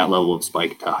that level of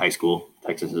spike to high school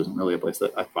Texas isn't really a place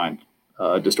that I find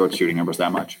distorts shooting numbers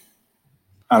that much.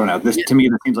 I don't know. To me,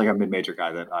 this seems like a mid-major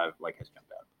guy that I've like has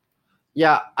jumped out.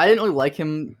 Yeah, I didn't really like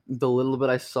him the little bit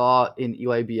I saw in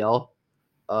EYBL.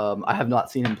 I have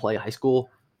not seen him play high school.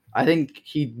 I think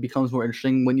he becomes more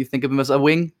interesting when you think of him as a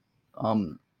wing.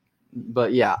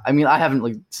 But yeah, I mean, I haven't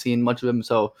like seen much of him,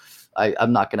 so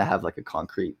I'm not gonna have like a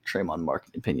concrete Tremont Mark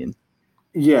opinion.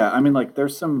 Yeah, I mean, like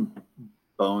there's some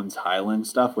Bones Highland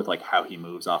stuff with like how he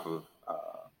moves off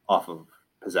of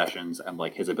possessions and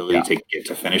like his ability to get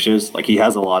to finishes. Like he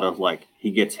has a lot of like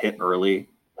he gets hit early,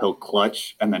 he'll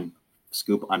clutch and then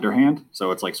scoop underhand.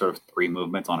 So it's like sort of 3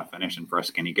 movements on a finish, and for a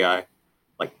skinny guy,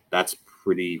 like that's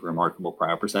pretty remarkable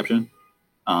prior perception.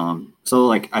 So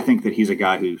like I think that he's a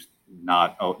guy who's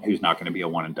not going to be a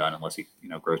one and done unless he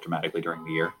grows dramatically during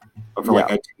the year. But for like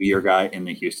a 2-year guy in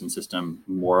the Houston system,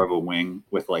 more of a wing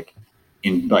with like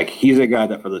he's a guy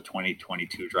that for the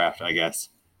 2022 draft, I guess,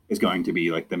 is going to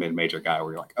be like the mid-major guy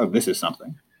where you're like, oh, this is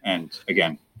something. And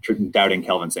again, doubting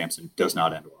Kelvin Sampson does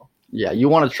not end well. Yeah, you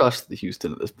want to trust the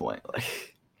Houston at this point.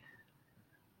 Like,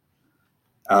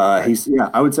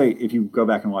 I would say if you go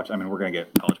back and watch, I mean, we're going to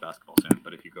get college basketball soon,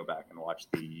 but if you go back and watch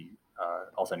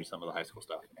I'll send you some of the high school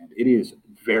stuff, and it is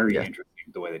very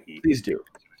interesting the way that he. Please do.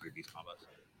 These combos.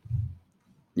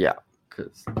 Yeah,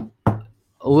 because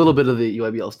a little bit of the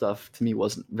UIBL stuff to me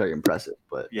wasn't very impressive,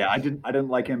 but yeah, I didn't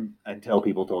like him until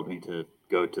people told me to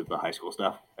go to the high school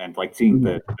stuff and like seeing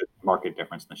the market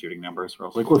difference in the shooting numbers. Where I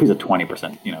was like, well, if he's a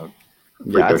 20%,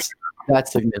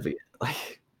 that's significant.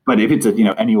 But if it's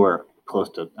anywhere close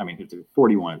to, I mean, if it's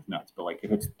 41, it's nuts. But like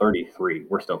if it's 33,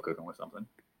 we're still cooking with something.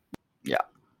 Yeah.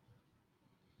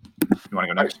 You want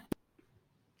to go next?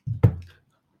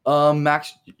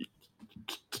 Max,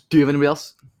 do you have anybody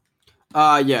else?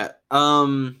 Yeah.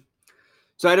 So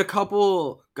I had a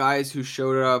couple guys who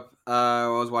showed up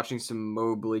while I was watching some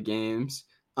Mobley games.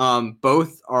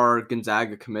 Both are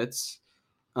Gonzaga commits.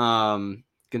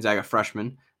 Gonzaga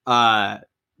freshmen.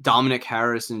 Dominic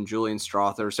Harris and Julian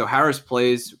Strother. So Harris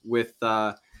plays with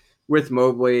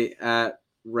Mobley at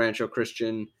Rancho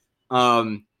Christian.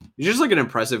 He's just like an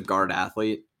impressive guard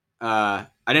athlete. I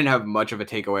didn't have much of a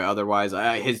takeaway otherwise.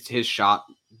 His shot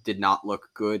did not look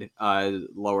good.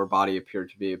 Lower body appeared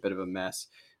to be a bit of a mess.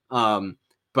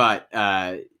 But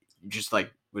just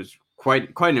like was quite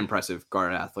an impressive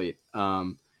guard athlete.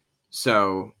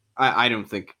 So I don't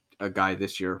think a guy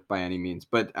this year by any means,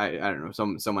 but I don't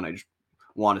know, someone I just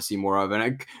want to see more of. And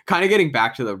I kind of getting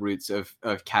back to the roots of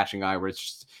catching eye, where it's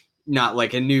just not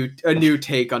like a new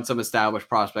take on some established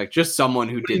prospect, just someone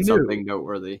who did something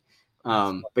noteworthy.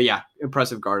 But yeah,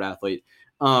 impressive guard athlete.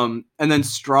 And then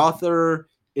Strother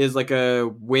is like a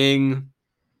wing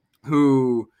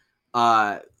who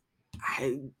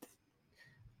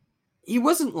he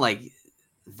wasn't like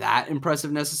that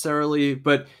impressive necessarily,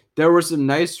 but there were some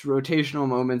nice rotational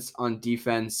moments on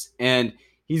defense, and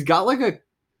he's got like a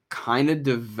kind of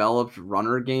developed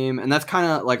runner game, and that's kind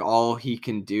of like all he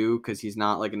can do because he's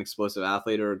not like an explosive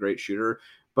athlete or a great shooter.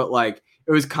 But like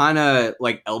it was kind of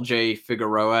like LJ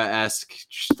Figueroa-esque,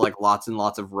 just like lots and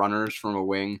lots of runners from a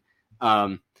wing,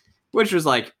 which was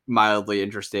like mildly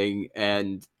interesting,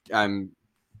 and I'm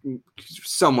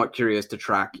somewhat curious to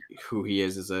track who he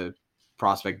is as a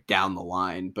prospect down the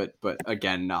line, but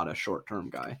again, not a short-term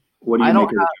guy. What do you make of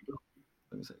the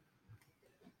jumper?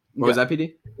 What was that,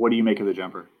 PD? What do you make of the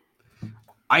jumper?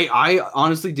 I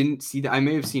honestly didn't see that. I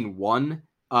may have seen one,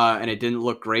 and it didn't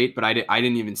look great, but I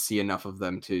didn't even see enough of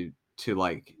them to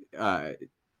like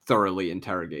throw thoroughly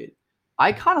interrogate.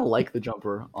 I kind of like the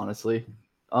jumper, honestly.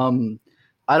 I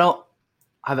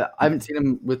haven't seen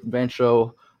him with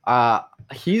Bancho.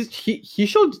 He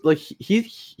showed like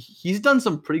he's done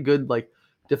some pretty good like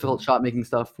difficult shot making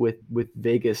stuff with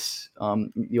Vegas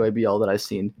UIBL that I've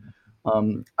seen.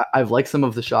 I've liked some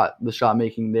of the shot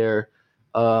making there.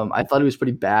 I thought he was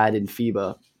pretty bad in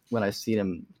FIBA when I seen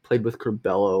him. Played with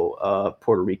Curbelo,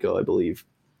 Puerto Rico, I believe.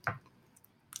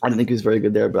 I didn't think he was very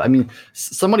good there, but I mean,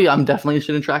 somebody I'm definitely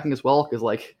interested in tracking as well, because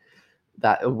like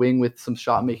that wing with some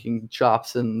shot making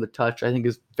chops and the touch, I think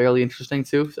is fairly interesting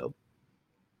too. So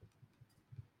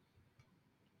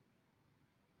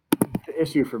the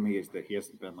issue for me is that he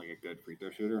hasn't been like a good free throw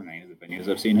shooter in any of the venues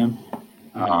I've seen him.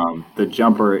 The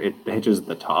jumper, it hitches at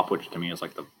the top, which to me is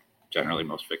like the generally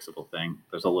most fixable thing.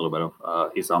 There's a little bit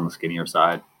of he's on the skinnier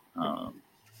side,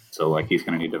 so like he's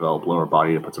going to need to develop lower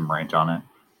body to put some range on it.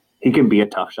 He can be a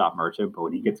tough shot merchant, but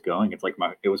when he gets going, it's like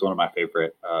it was one of my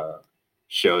favorite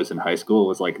shows in high school. It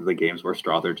was like the games where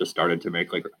Strother just started to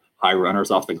make like high runners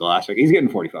off the glass. Like he's getting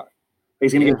 45.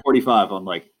 He's going to get 45 on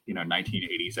like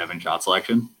 1987 shot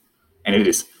selection, and it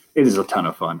is a ton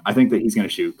of fun. I think that he's going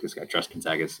to shoot because I trust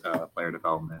Gonzaga's player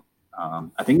development.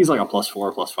 I think he's like a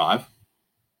 +4, +5.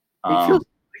 he feels like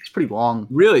he's pretty long.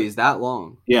 Really, is that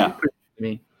long? Yeah, To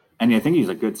me. and I think he's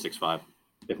a good 6'5",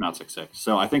 if not 6'6".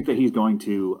 So I think that he's going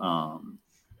to,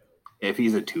 if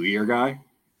he's a 2-year guy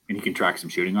and he can track some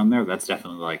shooting on there, that's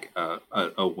definitely like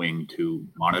a wing to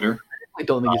monitor. I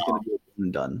don't think he's going to be one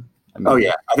and done. I mean, Oh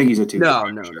yeah, I think he's a 2-year. No.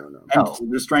 And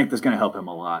the strength is going to help him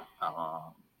a lot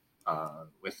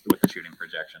with the shooting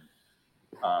projection.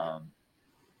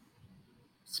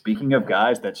 Speaking of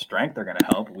guys that strength are going to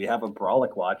help, we have a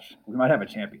Brawlic watch. We might have a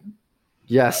champion.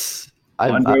 Yes.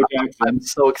 Andre Jackson. I'm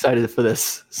so excited for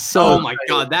this. Oh my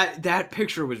god, that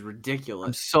picture was ridiculous.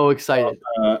 I'm so excited.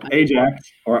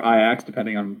 Ajax, or Ajax,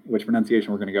 depending on which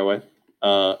pronunciation we're going to go with,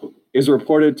 is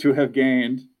reported to have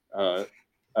gained a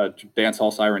dance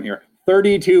hall siren here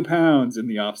 32 pounds in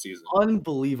the offseason.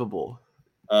 Unbelievable.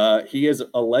 He is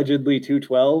allegedly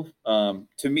 212.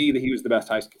 To me, he was the best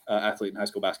athlete in high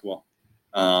school basketball.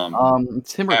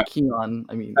 It's him or Keon.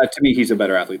 I mean, to me, he's a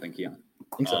better athlete than Keon.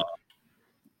 I think so.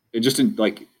 It just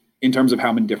in terms of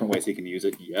how many different ways he can use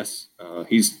it, yes.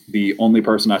 He's the only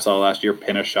person I saw last year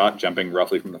pin a shot jumping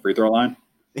roughly from the free throw line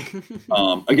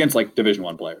against like Division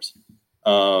I players.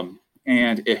 And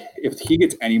if he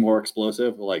gets any more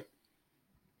explosive, like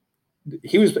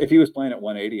if he was playing at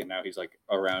 180 and now he's like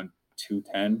around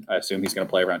 210, I assume he's going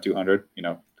to play around 200.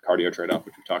 Cardio trade off,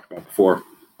 which we talked about before.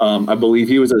 I believe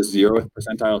he was a 0th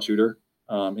percentile shooter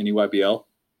in EYBL.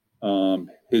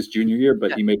 His junior year,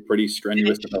 but he made pretty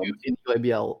strenuous development in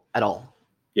UABL at all.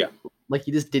 Yeah, like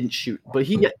he just didn't shoot. But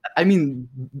I mean,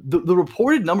 the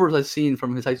reported numbers I've seen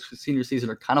from his senior season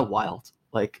are kind of wild.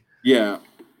 Like, yeah,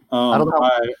 I don't know.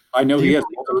 I know he has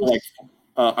multiple,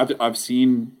 I've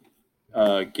seen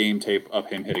game tape of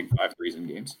him hitting 5 threes in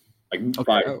games, like 5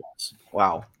 balls.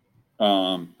 Wow.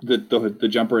 The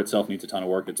jumper itself needs a ton of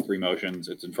work. It's 3 motions.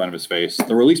 It's in front of his face.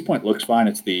 The release point looks fine.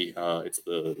 It's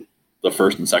the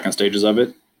first and second stages of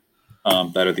it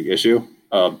that are the issue.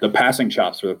 The passing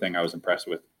chops are the thing I was impressed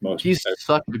with most. He's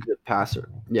such a good passer.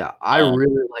 Yeah, I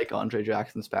really like Andre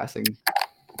Jackson's passing.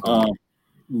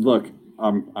 Look,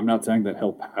 I'm not saying that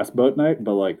he'll pass Boat Night,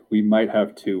 but like we might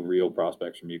have 2 real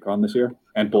prospects from UConn this year,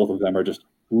 and both of them are just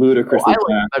ludicrously.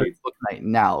 I like Book Night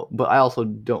now, but I also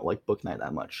don't like Book Night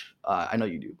that much. I know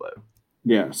you do, but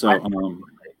yeah. So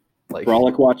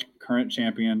Brawlic Watch current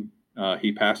champion.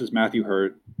 He passes Matthew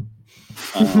Hurt.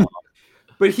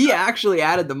 But he actually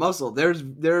added the muscle. There's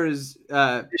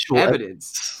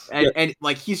evidence, and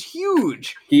like he's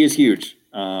huge. He is huge.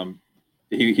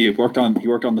 He worked on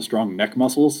the strong neck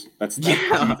muscles. That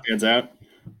stands out.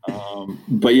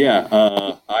 But yeah,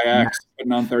 Ajax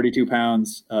putting on 32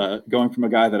 pounds, going from a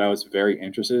guy that I was very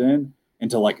interested in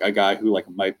into like a guy who like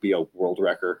might be a world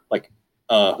record. Like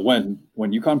when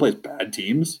UConn plays bad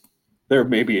teams, there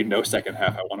may be no second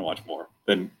half I want to watch more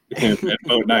than him at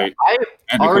Boat Night. I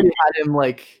already had him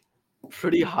like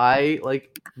pretty high,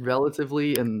 like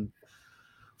relatively, and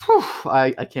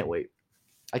I can't wait.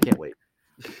 I can't wait.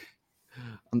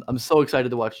 I'm so excited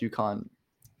to watch UConn.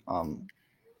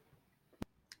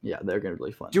 Yeah, they're gonna be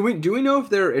really fun. Do we know if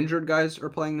their injured guys are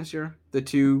playing this year? The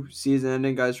 2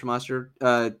 season-ending guys from last year,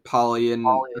 Polly and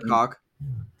Cock.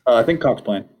 I think Cock's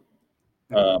playing,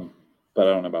 but I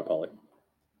don't know about Polly.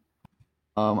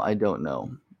 I don't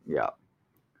know. Yeah.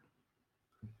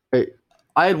 Hey,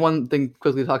 I had one thing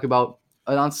quickly to talk about.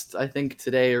 Announced, I think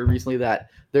today or recently,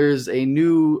 that there's a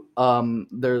new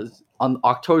there's on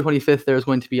October 25th. There's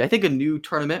going to be, I think, a new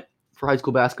tournament for high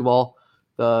school basketball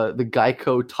the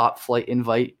Geico Top Flight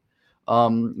invite.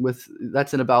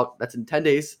 That's in 10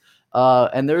 days.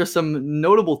 And there are some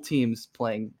notable teams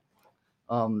playing.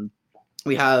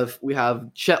 We have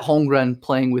Chet Holmgren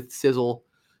playing with Sizzle,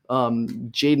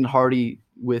 Jaden Hardy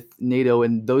with NATO,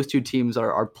 and those two teams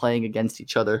are playing against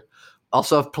each other.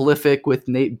 Also have Prolific with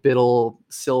Nate Biddle,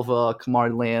 Silva,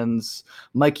 Kamari Lands.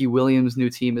 Mikey Williams' new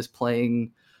team is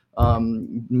playing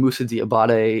Musa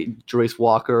Diabate, Jerace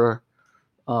Walker.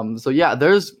 So yeah,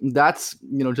 that's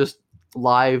just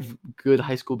live good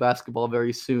high school basketball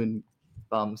very soon.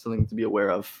 Something to be aware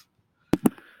of.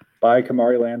 Buy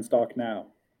Kamari Landstock now.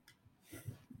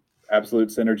 Absolute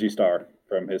synergy star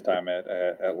from his time at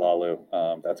Lalu.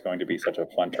 That's going to be such a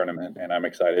fun tournament, and I'm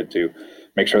excited to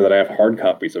make sure that I have hard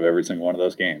copies of every single one of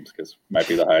those games because it might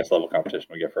be the highest level competition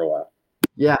we get for a while.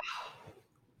 Yeah.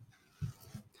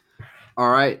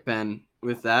 All right, Ben.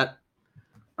 With that,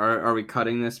 are we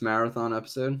cutting this marathon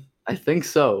episode? I think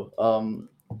so.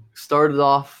 Started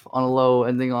off on a low,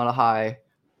 ending on a high.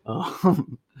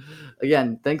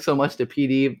 Again, thanks so much to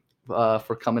PD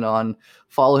for coming on.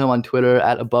 Follow him on Twitter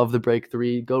at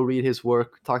AboveTheBreak3. Go read his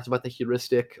work. Talked about the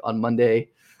heuristic on Monday.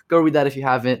 Go read that if you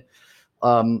haven't.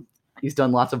 He's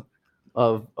done lots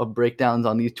of breakdowns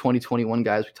on these 2021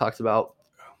 guys we talked about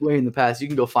way in the past. You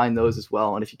can go find those as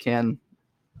well, and if you can,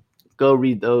 go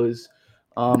read those.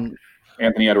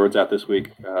 Anthony Edwards out this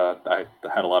week. I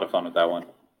had a lot of fun with that one.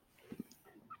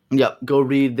 Yep, go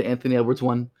read the Anthony Edwards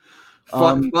one.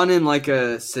 Fun in like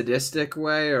a sadistic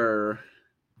way, or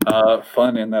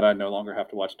fun in that I no longer have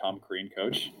to watch Tom Crean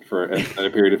coach for a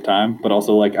period of time, but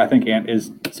also like I think Ant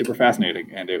is super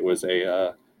fascinating, and it was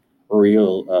a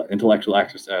real intellectual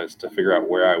exercise to figure out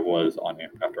where I was on him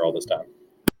after all this time.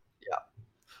 Yeah.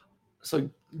 So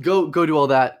go do all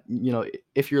that.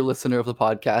 If you're a listener of the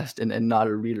podcast and not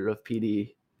a reader of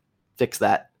PD, fix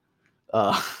that.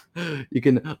 You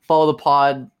can follow the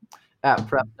pod at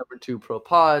Prep Number 2 Pro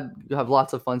Pod. You have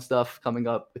lots of fun stuff coming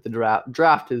up with the draft.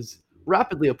 Draft is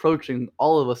rapidly approaching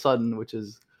all of a sudden, which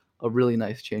is a really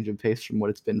nice change of pace from what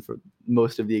it's been for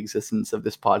most of the existence of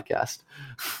this podcast.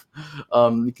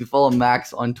 You can follow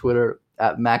Max on Twitter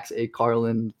at Max A.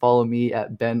 Carlin. Follow me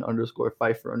at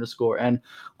Ben_Pfeiffer_. And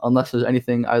unless there's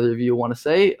anything either of you want to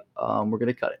say, we're going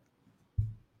to cut it.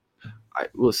 All right,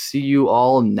 we'll see you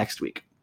all next week.